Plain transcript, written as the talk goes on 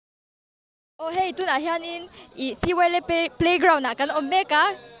Oh hey, tu na hianin siwele playground na kan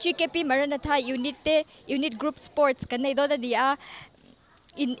omeka TKP Maranatha unit group sports kan nei do da dia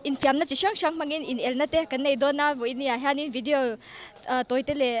in fiam na chi sang mangin in el na te kan nei do na vo in ya hianin video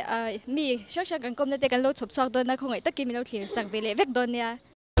toitele mi sang kan kom na te kan lo chop chok do na khongai takki mi lo thlir sak vele vek don ya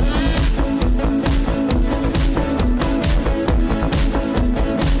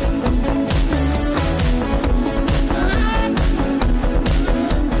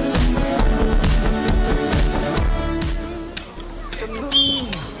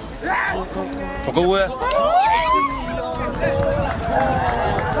Go where?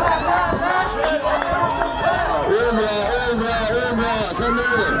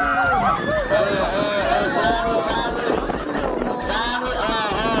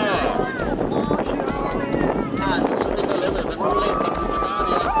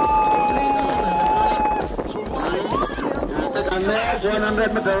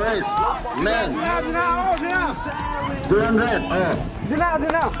 Meter race. Men. 200. Oh.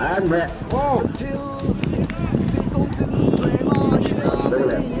 And oh.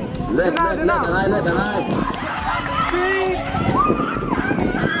 Let the high.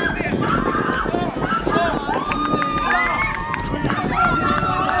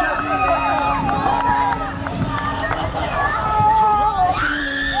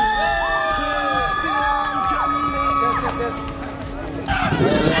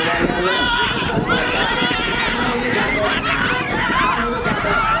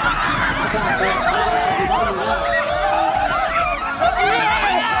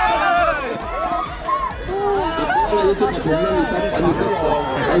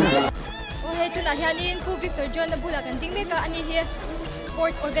 Hianin pu Victor John na bula kan ding meka ani he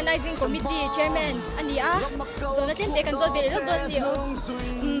sports organizing committee chairman ani so na tin te kan zo be lo don ni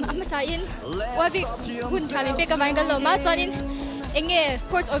amma sain wa vi hun chami pe ka mai gal lo ma sonin enge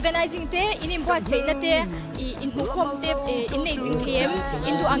sports organizing te inim bwa te na te in hu khom te in nei jing them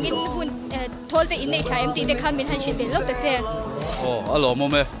in du angin hun thol te in nei thaim ti te khan min han shin be lo te che alo mo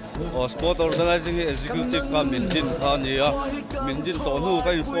me sport organizing executive kan min din khan ya min din to nu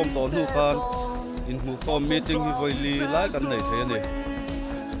ka inform to nu khan in hu kom meeting hi voi li lai kan nei the ni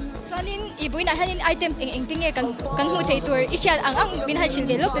sonin ibui na hanin items eng tinge kan hu thei tur isial ang bin han shin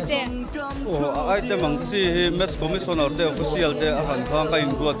be lo te che item ang si match commissioner te official te han khang ka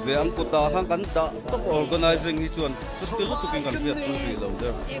in buat ve ang puta khang kan ta top organizing hi chuan skill tu king kan viet tu bi lo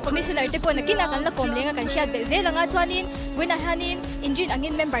de commissioner te pon kina kan la kom lenga kan siat be ze langa chuanin buina hanin engine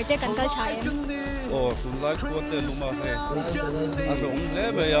angin member te kan kal chai sun lai ko te luma he aso le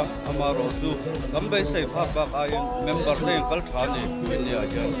be ya amaro chu gambe sei pha pa ai member te kal thani ni ya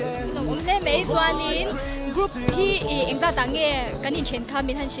ya le me chuanin group hi engza tange kanin chen kha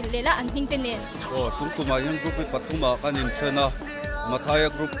min han shin lela an hing te nen sun kuma yan group patuma kanin chena Mathaya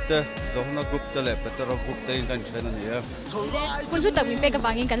group te zohna group te le petero group te in kan chena ni ya kun su tak min pe ka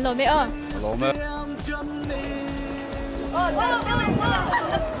bangin kan lo me lo me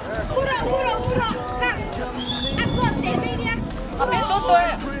Ura! Agora tem meia. Aumentou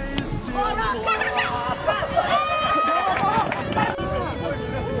dois.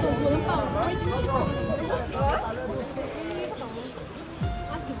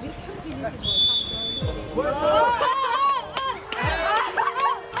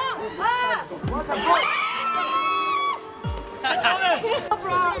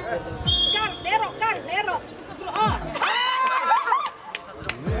 Carneiro.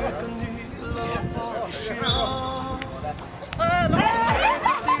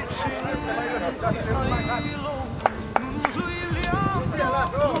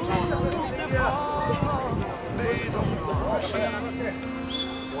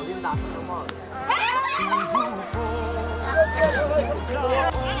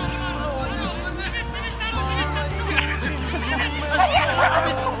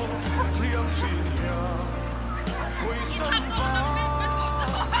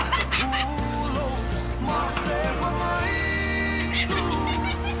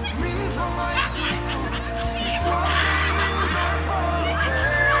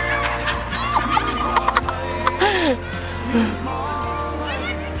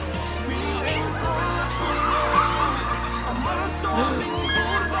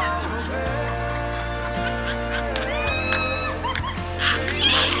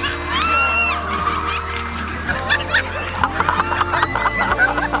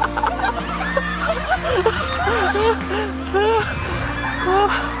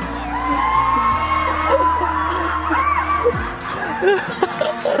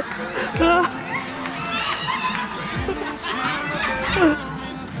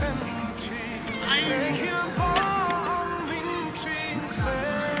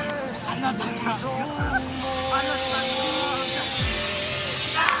 Bây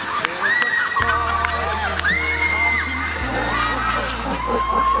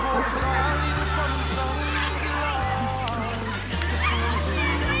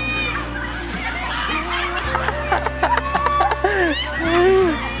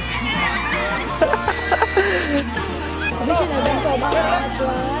giờ là đang cầu bao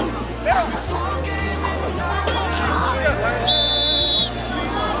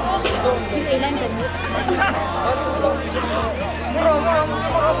Chị ấy đang cần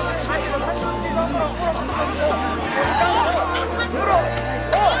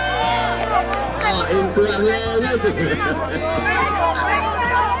in kurang ya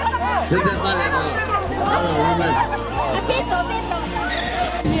Cepat balik Halo Muhammad Beto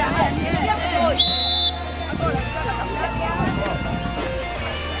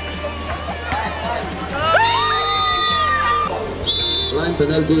Line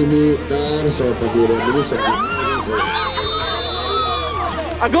penalti ini tar so pagiro ini so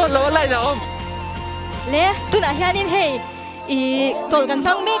Agod lawan lain na om. Le, tu na hianin hey. Tol kan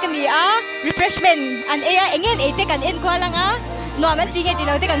thong me kan ni refreshment an engen te kan en kwa lang no man tinge ti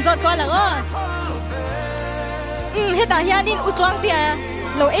lo te kan zot kwa lang he ta hianin utwang tia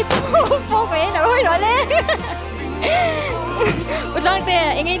lo po ko na hoi ro le utwang te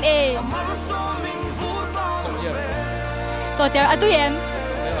engen to tia atu yem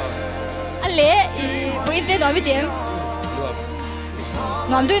an le bu in te no mi tem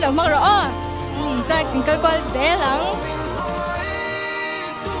nom đuôi đâu mong rõ ta cơ quan dễ lắm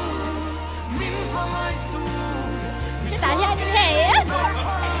cái tại hiện như thế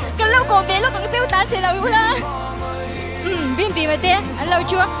cái lâu cổ về lúc còn tiêu tán thì lâu luôn á viên bì mà té anh lâu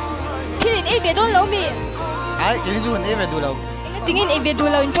chưa khi đến ấy về đôi lâu mì Ai, cái gì vậy về đủ lâu. tiếng ấy về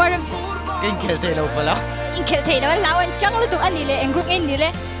đôi lâu qua Cái kiểu thế đâu phải là. in kẹt thế đó lão anh chẳng lúc tụi anh đi lên anh group anh đi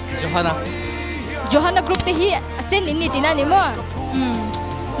lên Johanna group thế hi sen in đi tin anh mà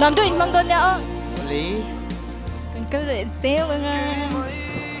làm đôi mong đôi nha Lý. Cần cái gì xéo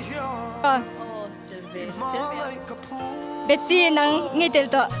mà Betsy nang nghe tên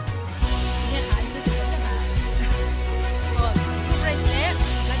to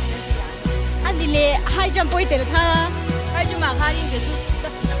anh đi le hai trăm point tên tha hai trăm mà khai đi tất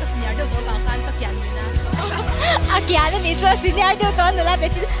nhà đều có bảo khai tất cả như na kia nó đi做senior đều có nữa là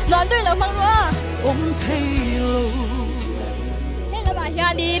Betsy làm đôi lâu mong luôn thế là mà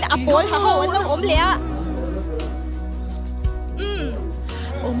hiện đi Apple hả hậu anh ôm lẹ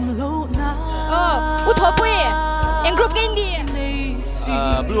út thọ bui em group game đi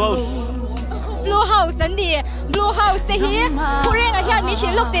Blue House. Blue House anh đi Blue House thế hi phụ riêng ở hiện mình chỉ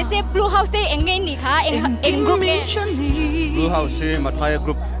lúc để xem Blue House thế em game đi khá em group game Blue House thì Mathai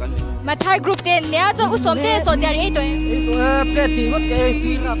group kan mà thay group tên nhá cho út sống thế số tiền ấy thôi Play thì mất cái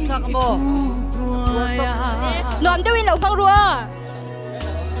phi rap sắc bò. nón tôi lâu phong rùa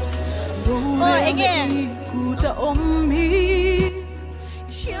anh nghe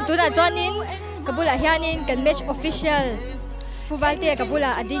tôi đã cho nên kabula hiện nên cần match official Puvalte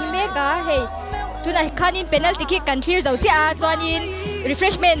kabula ading mega hey tôi đã khanin penalty kick kan clear dầu chứ cho nên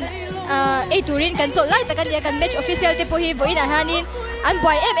refreshment turin kan chọn lại ta kan match official te po hi voi na hanin an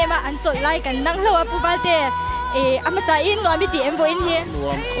boy em an chọn lại kan nang lo Puvalte amasa in no mi ti em voi in hi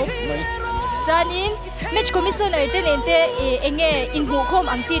nuam khop mai cho nên match commission này tên ente enge in hu khom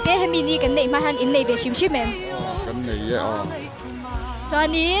ang chi te hemi ni kan nei ma han in nei be shim shim em kan nei cho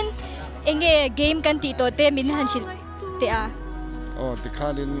nên enge game kan ti to te min han shil te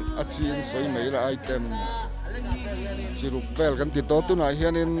tikhanin achin soi mai ra item chiruk bel kan ti to tu na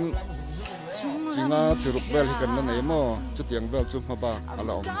hianin chinga chiruk bel hi kan na nei mo chutiang bel chu ma ba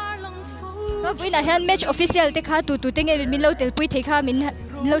ala om so pui na han match official te kha tu te nge min lo tel pui the kha min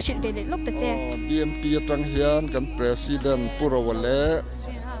lo shil te le lok te te BMP atang hian kan president purawale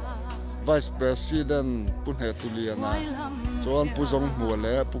vice president punhe tuliana chuan puzong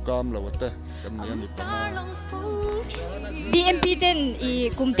muale pukam lawate kan niam ipama BMP ten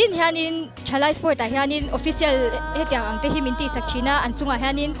kumtin hianin chalai sport a hianin official hetiang ang te himinti sakchina anchunga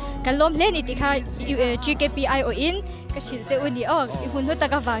hianin kalom hle ni tikha TKP in kashil te uni hun hu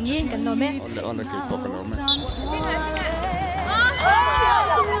taka wangin kan no me ole ke to kan me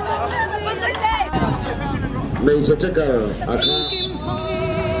mình sẽ check akha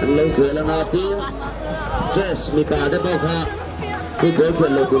anh lâu khởi là ngã tiếng chess mi ba để bao kha khi có khởi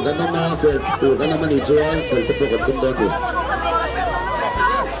lâu cùng cái nó mà khởi từ cái nó mà đi chơi khởi tiếp tục cái đó đi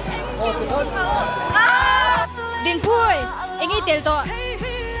din pui engi tel to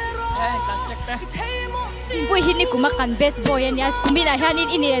din pui hin ni kumakan best boy an ya kumina hianin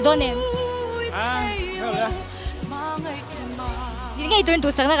ini donem din ngay tuần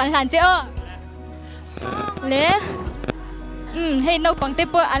tu sang na kan han che o le hey nau pang te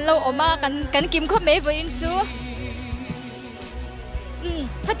po an lo oma kan kim kho me vo in chu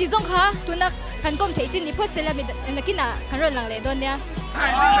ถ้าติดจงค่ะตัวนักกันก้มเทจินนี่พูดเสร็จแล้วมีนักกินอ่ะกันร้อนหลังเลยโดนเนี่ย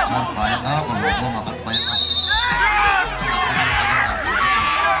ชอบไปก็บอกมากันไปครับ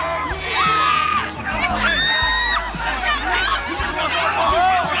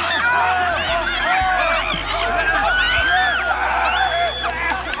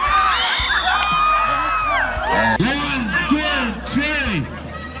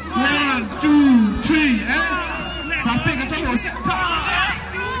sampai kata rosak tak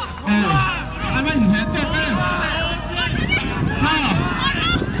aman hebat kan ha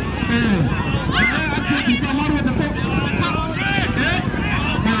aku kita maru tepuk tak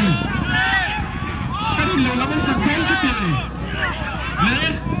tadi lo lawan cakap kita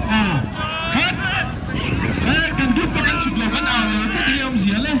kan kita kan cukup kan awal tu dia om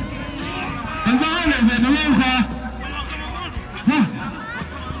sia le kan bawa le dulu ha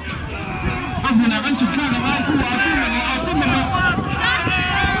aku nak kan cukup nak aku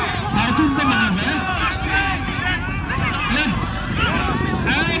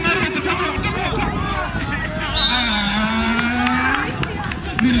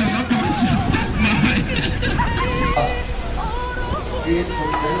It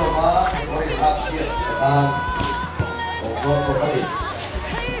pun lama orang hafsir orang kembali.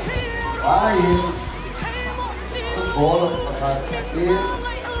 Lain football akan it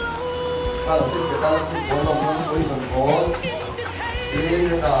kalau kita dalam football orang boleh football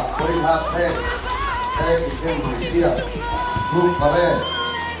ini kita boleh hafsir saya ikut Malaysia grup kami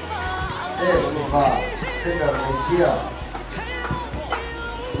suka kita Malaysia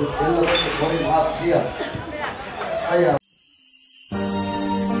grup kalau kita boleh hafsir saya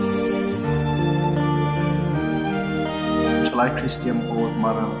Christian Paul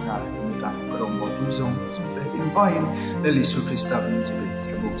Maranatha Unita Karong Botuzong Sute Invine Elisu Christa Minjibi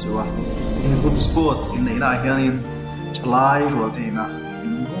Kabuk Zua in group sport in the ina hianin chalai rotina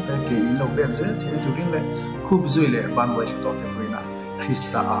in ta ke in lo ber ze the turin le khub zuile banwai to te hoina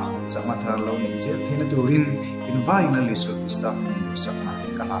Christa a chamathar lo ni ze the turin invine Elisu Christa min sakna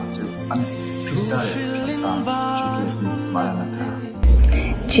kana chu an Christa Maranatha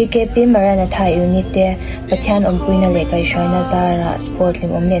TKP Maranatha unit te pathian ompuina lekai shoina zara sport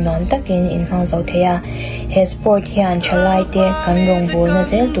lim omne non takin in hang zauthea he sport hian chalai te kan rong bol na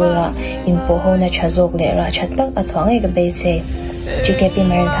zel tura in po ho na chazok le ra chatak achwangai ga beise TKP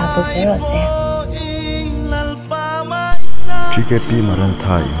Maranatha bu zero se TKP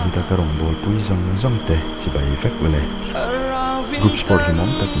Maranatha unit ka rong bol pui zong te chibai vek wele group sport lim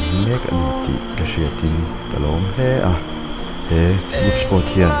om takin mek ani ti rashiatin talom he a group sport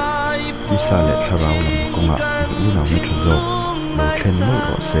hian isale tharau lam konga ina mi thuzo lo chen mo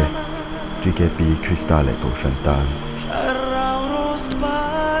ro se TKP crystale to shantan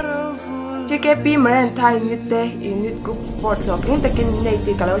TKP Maranatha unit group sport loking takin nei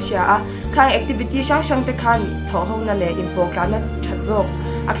ti kalosha a khai activity sang te khan tho hona le impo kana thazok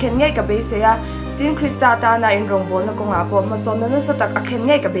akhen ngai ka be se ya tin Krista ta na in rong bol na konga po ma son na sa tak akhen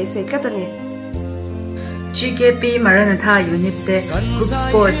ngai ka be se katani TKP Maranatha unit te group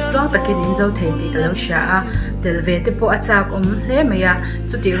sports to takin inzo thei ti kalo sha delve te po achak hle meya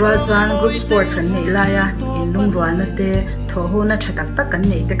chuti ro chuan group sports kan nei la ya in lung ro na te thoho na thatak tak kan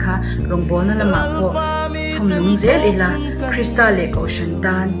nei te kha rongbon na lama po chum lung zel ila Krista le ko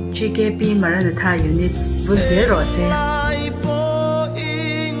shantan TKP Maranatha unit bu zero se